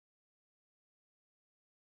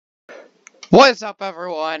What's up,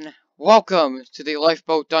 everyone? Welcome to the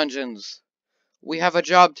Lifeboat Dungeons. We have a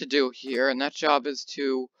job to do here, and that job is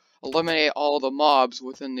to eliminate all the mobs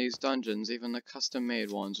within these dungeons, even the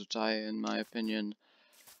custom-made ones, which I, in my opinion,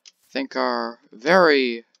 think are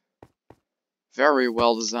very, very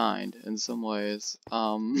well designed in some ways.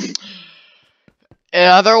 In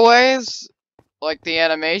other ways, like the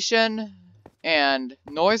animation and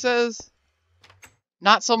noises,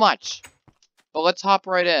 not so much. But let's hop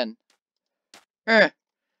right in.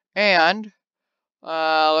 And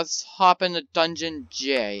let's hop into Dungeon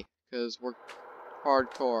J, because we're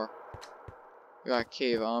hardcore. We got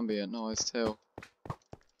cave ambient noise, too.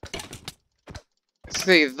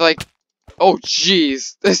 See, like, oh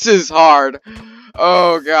jeez, this is hard.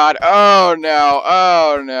 Oh god, oh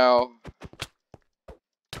no.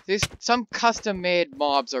 Some custom-made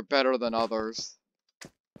mobs are better than others.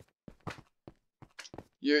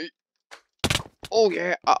 Yeah. Oh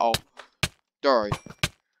yeah, uh-oh. Sorry.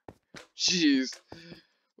 Jeez.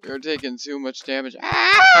 We are taking too much damage.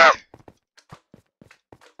 Ah!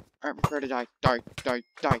 I'm prepared to die. Die.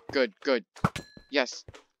 Good. Yes.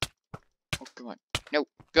 Oh, come on. No.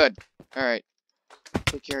 Good. Alright.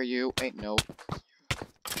 Take care of you. Ain't no.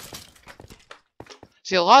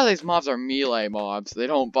 See, a lot of these mobs are melee mobs. They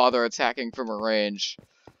don't bother attacking from a range.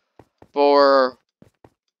 But we're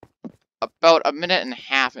about a minute and a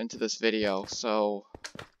half into this video, so...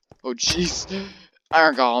 Oh, jeez.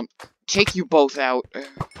 Iron Golem. Take you both out.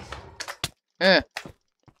 How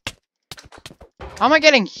am I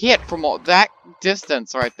getting hit from that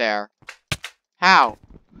distance right there? How?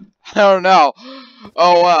 I don't know.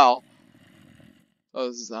 Oh well. Oh,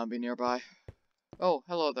 there's a zombie nearby. Oh,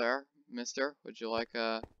 hello there, mister. Would you like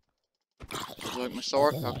my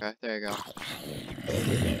sword? Okay, there you go.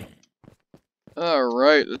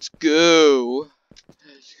 Alright, let's go.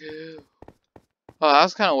 Oh, that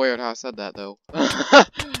was kind of weird how I said that, though.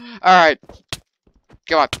 Alright.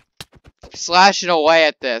 Come on. Slashing away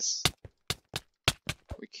at this.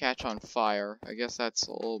 We catch on fire. I guess that's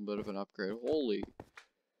a little bit of an upgrade. Holy.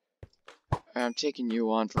 I'm taking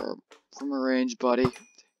you on from a range, buddy.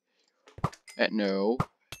 No.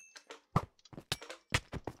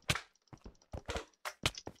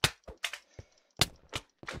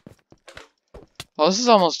 Well, this is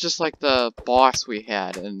almost just like the boss we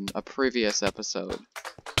had in a previous episode.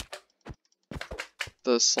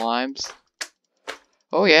 The slimes.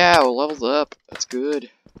 Oh yeah, we leveled up. That's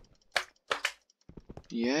good.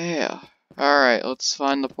 Yeah. Alright, let's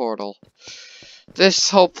find the portal.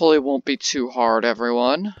 This hopefully won't be too hard,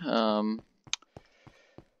 everyone.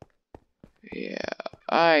 Yeah,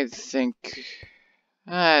 I think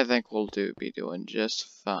we'll be doing just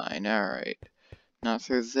fine. Alright. Not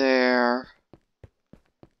through there.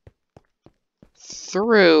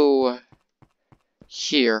 Through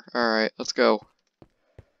here. Alright, let's go.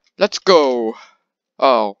 Let's go!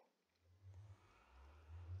 Oh.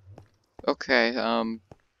 Okay, that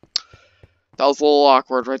was a little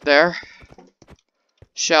awkward right there.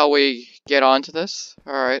 Shall we get on to this?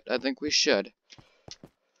 Alright, I think we should.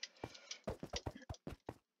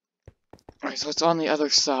 Alright, so it's on the other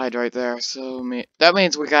side right there, so that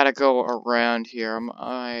means we gotta go around here.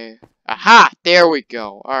 Aha! There we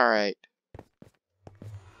go! Alright.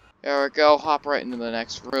 There we go, hop right into the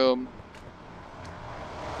next room.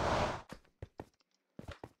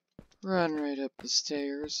 Run right up the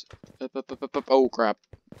stairs. Up. Oh, crap.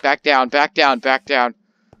 Back down.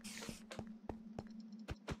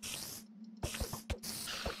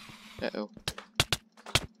 Uh-oh.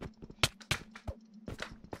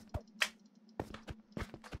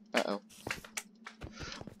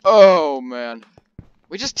 Oh, man.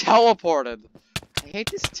 We just teleported. I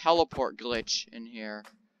hate this teleport glitch in here.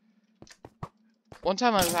 One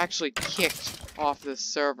time I was actually kicked off this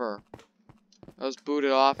server. I was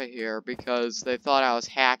booted off of here because they thought I was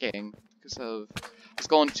hacking. Because I was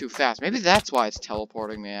going too fast. Maybe that's why it's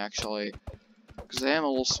teleporting me, actually. Because I am a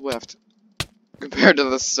little swift. Compared to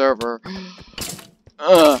the server.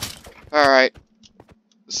 Alright.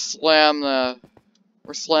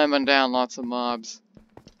 We're slamming down lots of mobs.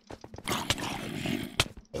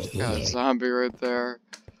 Got a zombie right there.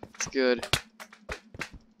 It's good.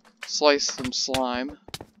 Slice some slime.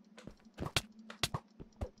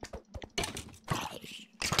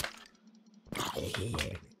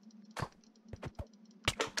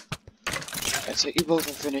 That's it, you both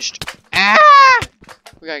are finished. Ah!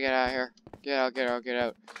 We gotta get out of here. Get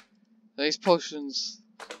out. These potions,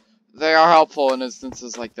 they are helpful in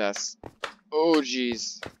instances like this. Oh,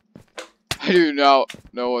 jeez. I do not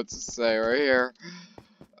know what to say right here.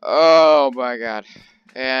 Oh, my god.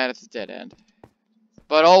 And it's a dead end.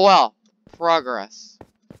 But oh well. Progress.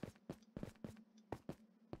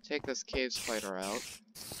 take this cave spider out.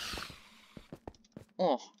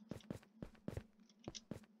 Oh.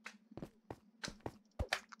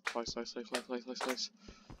 Slice.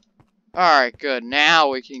 Alright, good. Now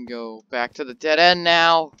we can go back to the dead end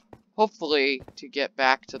now. Hopefully, to get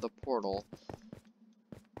back to the portal.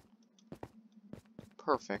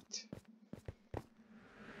 Perfect.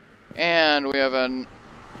 And we have an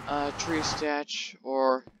tree stache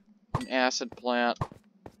or an acid plant.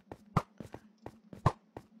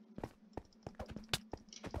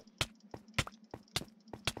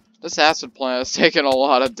 This acid plant is taking a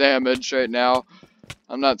lot of damage right now.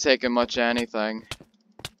 I'm not taking much of anything.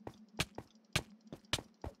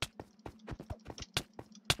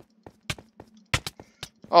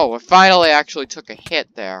 Oh, I finally actually took a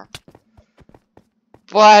hit there.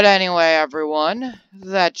 But anyway, everyone,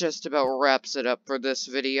 that just about wraps it up for this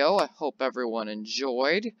video. I hope everyone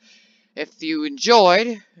enjoyed. If you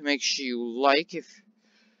enjoyed, make sure you like,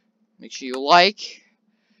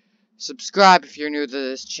 subscribe if you're new to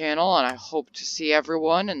this channel, and I hope to see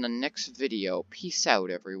everyone in the next video. Peace out,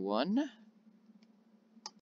 everyone.